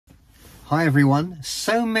Hi everyone,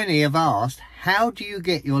 so many have asked, how do you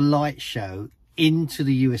get your lightshow into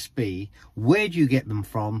the USB? Where do you get them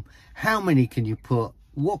from? How many can you put?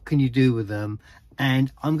 What can you do with them?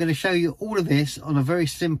 And I'm going to show you all of this on a very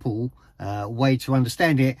simple way to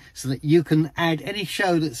understand it, so that you can add any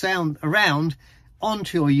show that's around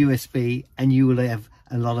onto your USB and you will have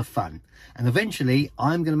a lot of fun. And eventually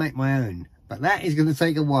I'm going to make my own, but that is going to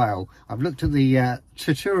take a while. I've looked at the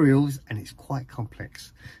tutorials and it's quite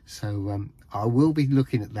complex. So I will be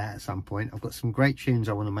looking at that at some point. I've got some great tunes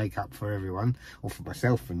I want to make up for everyone, or for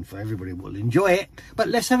myself and for everybody who will enjoy it. But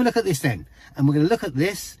let's have a look at this then. And we're going to look at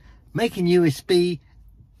this, making USB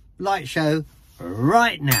light show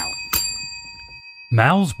right now.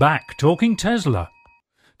 Mal's back talking Tesla.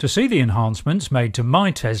 To see the enhancements made to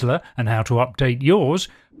my Tesla and how to update yours,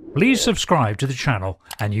 please subscribe to the channel,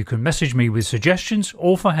 and you can message me with suggestions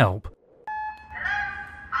or for help.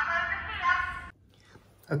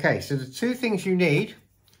 Okay, so the two things you need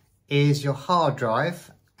is your hard drive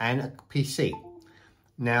and a PC.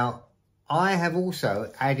 Now, I have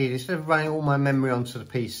also added, instead of running all my memory onto the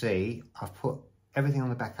PC, I've put everything on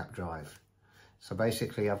the backup drive. So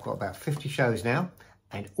basically I've got about 50 shows now,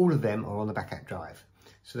 and all of them are on the backup drive.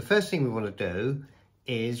 So the first thing we want to do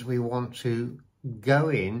is we want to go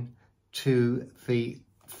in to the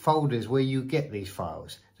folders where you get these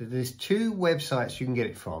files. So there's two websites you can get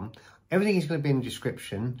it from. Everything is going to be in the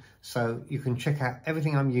description, so you can check out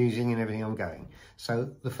everything I'm using and everything I'm going.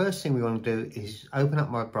 So the first thing we want to do is open up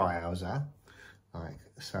my browser, like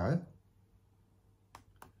so.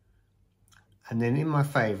 And then in my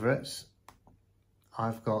favorites,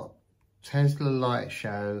 I've got Tesla Light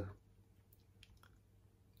Show.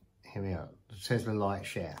 Here we are, the Tesla Light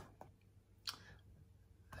Share.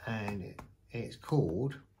 And it's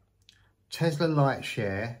called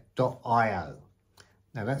teslalightshare.io.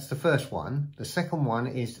 Now that's the first one. The second one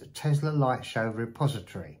is Tesla Light Show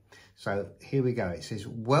repository. So here we go. It says,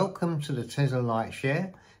 welcome to the Tesla Light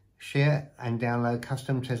Share. Share and download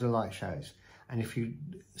custom Tesla light shows. And if you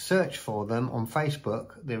search for them on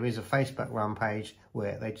Facebook, there is a Facebook run page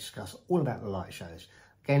where they discuss all about the light shows.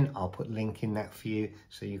 Again, I'll put a link in that for you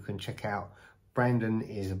so you can check out. Brandon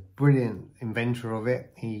is a brilliant inventor of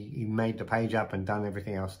it. He made the page up and done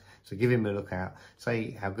everything else. So give him a look out.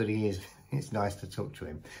 Say how good he is. It's nice to talk to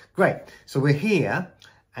him. Great. So we're here.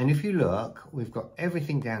 And if you look, we've got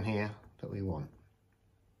everything down here that we want.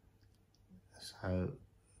 So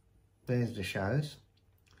there's the shows.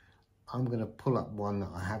 I'm going to pull up one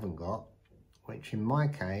that I haven't got, which in my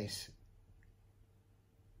case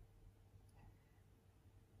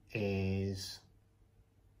is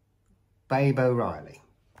Babe O'Reilly.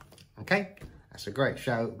 Okay, that's a great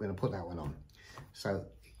show. We're going to put that one on. So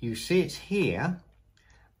you see it's here,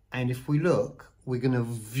 and if we look, we're going to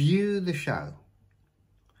view the show,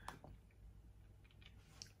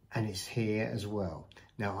 and it's here as well.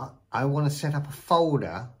 Now I want to set up a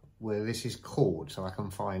folder where this is called, so I can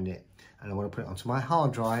find it, and I want to put it onto my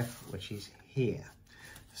hard drive, which is here.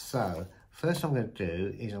 So first I'm going to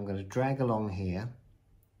do is I'm going to drag along here,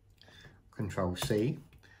 Control C.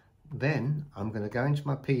 Then I'm going to go into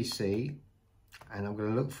my PC and I'm going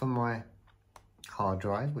to look for my hard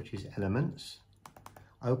drive, which is Elements.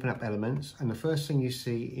 Open up Elements, and the first thing you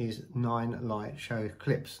see is 9 light show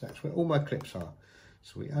clips. That's where all my clips are.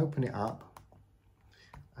 So we open it up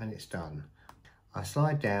and it's done. I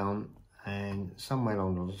slide down and somewhere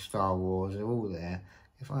along the Star Wars, they're all there.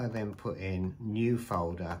 If I then put in new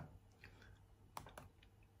folder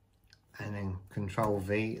and then Control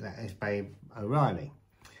V, that is Babe O'Reilly.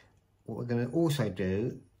 What we're going to also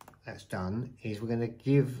do, that's done, is we're going to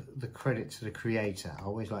give the credit to the creator. I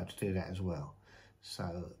always like to do that as well.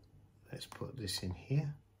 So let's put this in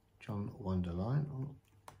here, John Wonderline.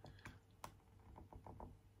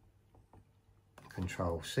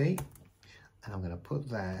 Control C, and I'm going to put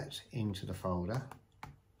that into the folder.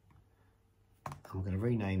 I'm going to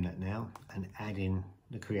rename that now and add in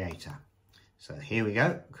the creator. So here we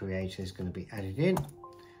go, creator is going to be added in.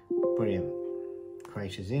 Brilliant,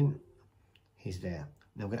 creator's in, he's there.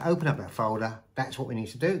 Now I'm going to open up that folder. That's what we need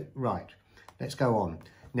to do. Right, let's go on.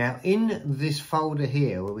 Now in this folder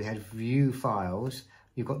here where we had view files,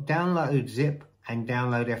 you've got download zip and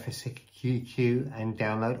download FSQQ and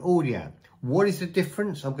download audio. What is the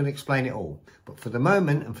difference? I'm going to explain it all. But for the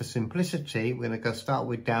moment and for simplicity, we're going to go start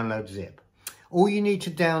with download zip. All you need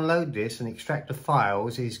to download this and extract the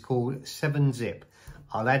files is called 7-zip.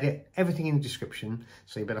 I'll add everything in the description,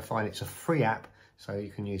 so you better find it's a free app so you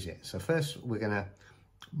can use it. So first we're going to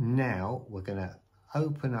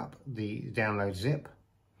open up the download zip.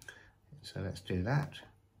 So let's do that.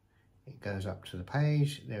 It goes up to the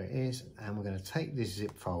page, there it is, and we're going to take this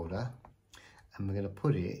zip folder and we're going to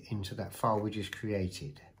put it into that file we just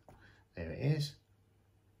created. There it is.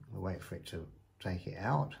 We'll wait for it to take it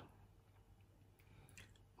out.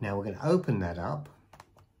 Now we're going to open that up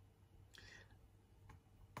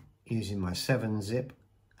using my 7-zip,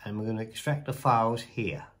 and we're going to extract the files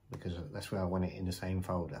here because that's where I want it, in the same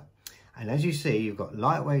folder. And as you see, you've got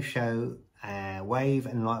Lightwave Show Wave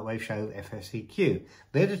and Lightwave Show FSEQ.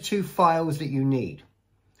 They're the two files that you need.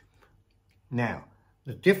 Now,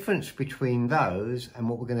 the difference between those and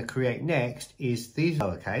what we're going to create next is these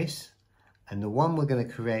lowercase, and the one we're going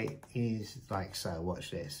to create is like so. Watch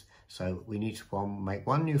this. So we need to make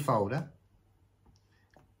one new folder,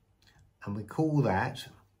 and we call that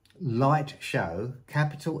Light Show,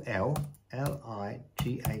 capital L,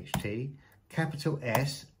 L-I-G-H-T, capital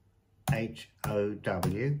S,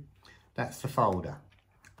 H-O-W. That's the folder.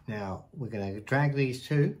 Now we're going to drag these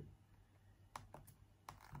two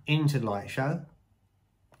into Light Show.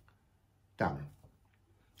 Done.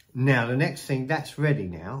 Now the next thing, that's ready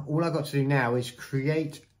now. All I've got to do now is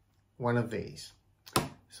create one of these.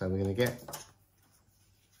 So we're going to get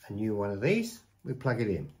a new one of these. We plug it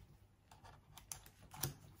in.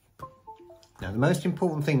 Now the most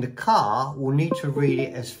important thing, the car will need to read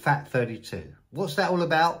it as FAT32. What's that all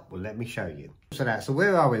about? Well, let me show you. So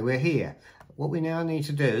where are we? We're here. What we now need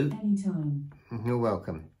to do, anytime, you're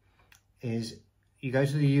welcome, is you go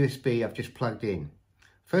to the USB I've just plugged in.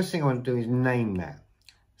 First thing I want to do is name that.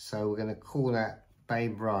 So we're going to call that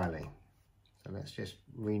Babe Riley. So let's just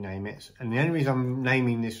rename it. And the only reason I'm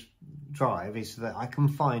naming this drive is so that I can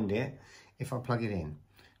find it if I plug it in.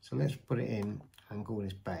 So let's put it in and call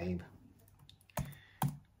this Babe.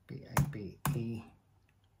 B-A-B-E-R.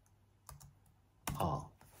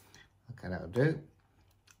 Okay, that'll do.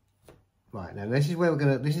 Right, now this is where we're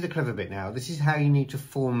going to, this is the clever bit now. This is how you need to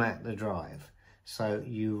format the drive. So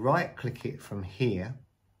you right click it from here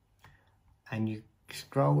and you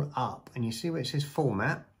scroll up and you see where it says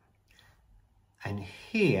format, and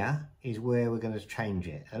here is where we're going to change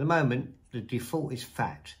it. At the moment the default is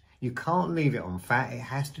FAT. You can't leave it on FAT, it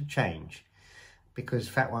has to change because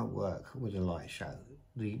FAT won't work with the Light Show.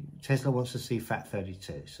 The Tesla wants to see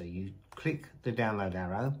FAT32, so you click the download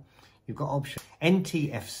arrow. You've got options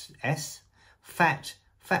NTFS, FAT,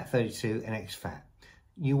 FAT32 and exFAT.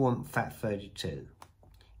 You want FAT32.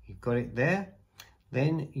 You've got it there.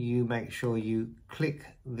 Then you make sure you click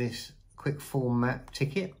this quick format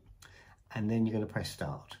ticket, and then you're going to press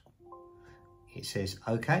start. It says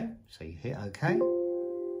OK, so you hit OK,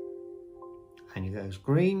 and it goes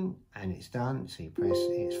green and it's done. So you press,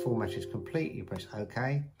 its format is complete, you press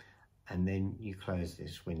OK, and then you close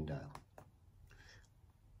this window.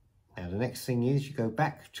 Now the next thing is you go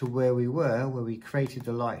back to where we were, where we created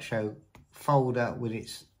the Light Show folder with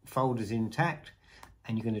its folders intact,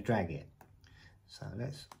 and you're going to drag it. So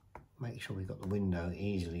let's make sure we've got the window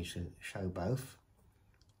easily to show both,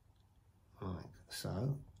 like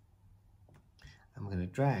so. I'm going to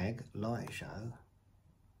drag Light Show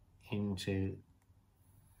into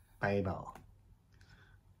Babe R.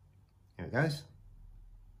 Here it goes.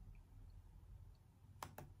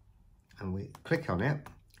 And we click on it.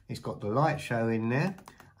 It's got the Light Show in there,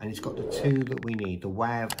 and it's got the two that we need, the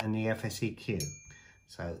WAV and the FSEQ.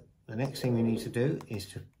 So the next thing we need to do is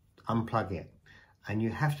to unplug it. And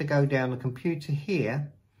you have to go down the computer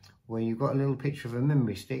here where you've got a little picture of a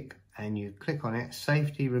memory stick, and you click on it,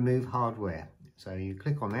 safety remove hardware. So you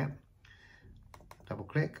click on that, double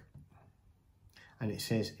click, and it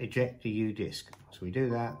says eject the U disk. So we do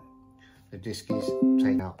that, the disk is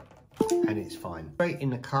taken out and it's fine. Straight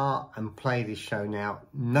in the car and play this show now,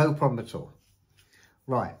 no problem at all.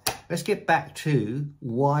 Right, let's get back to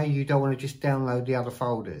why you don't want to just download the other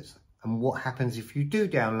folders, and what happens if you do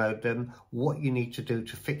download them, what you need to do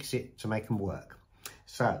to fix it to make them work.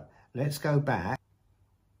 So let's go back.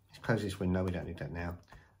 Let's close this window, we don't need that now.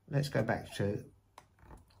 Let's go back to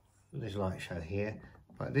this Light Show here,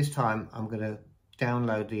 but this time I'm going to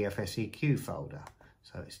download the FSEQ folder.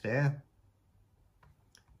 So it's there.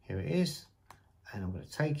 Here it is. And I'm going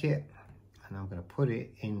to take it and I'm going to put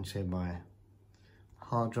it into my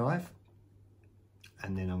hard drive.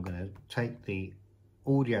 And then I'm going to take the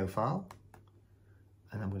audio file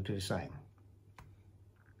and I'm going to do the same.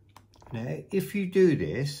 Now, if you do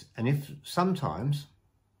this, and if sometimes,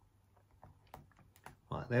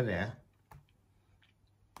 right, they're there.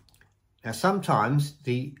 Now, sometimes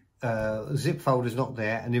the zip folder is not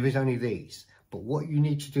there and there is only these. But what you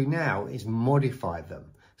need to do now is modify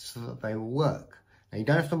them so that they will work. Now, you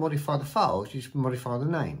don't have to modify the files, you just modify the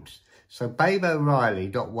names. So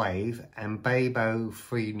babeo'Reilly.wave and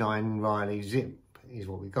babeO39Riley zip is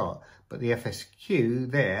what we got. But the FSQ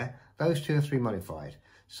there, those two have to be modified.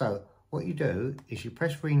 So what you do is you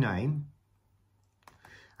press rename,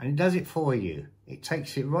 and it does it for you. It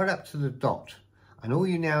takes it right up to the dot, and all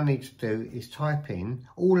you now need to do is type in,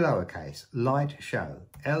 all lowercase, lightshow,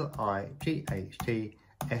 Lightshow.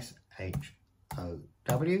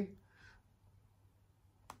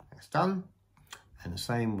 That's done. And the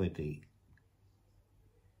same with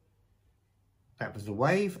that was the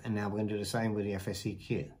wave, and now we're going to do the same with the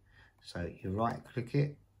FSEQ. So you right click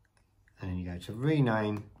it, and then you go to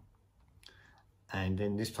rename, and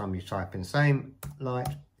then this time you type in the same, light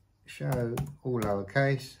show, all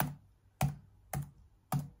lowercase.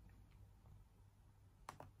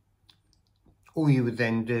 All you would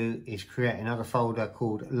then do is create another folder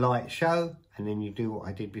called light show, and then you do what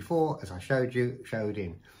I did before, as I showed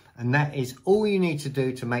in. And that is all you need to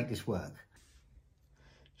do to make this work.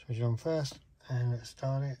 Switch it on first, and let's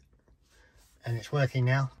start it. And it's working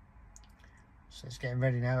now. So it's getting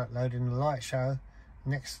ready now, loading the light show.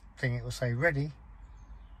 Next thing it will say ready.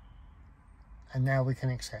 And now we can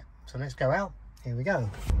accept. So let's go out. Here we go.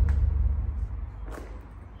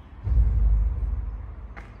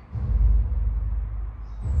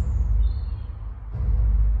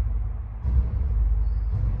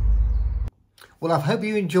 Well, I hope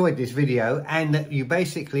you enjoyed this video and that you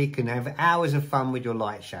basically can have hours of fun with your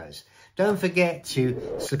light shows. Don't forget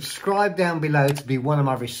to subscribe down below to be one of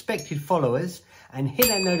my respected followers and hit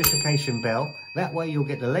that notification bell. That way you'll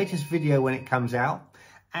get the latest video when it comes out.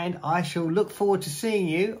 And I shall look forward to seeing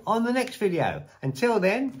you on the next video. Until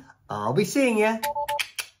then, I'll be seeing you.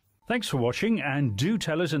 Thanks for watching, and do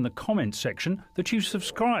tell us in the comments section that you've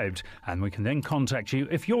subscribed, and we can then contact you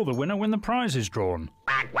if you're the winner when the prize is drawn.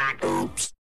 Quack, quack. Oops.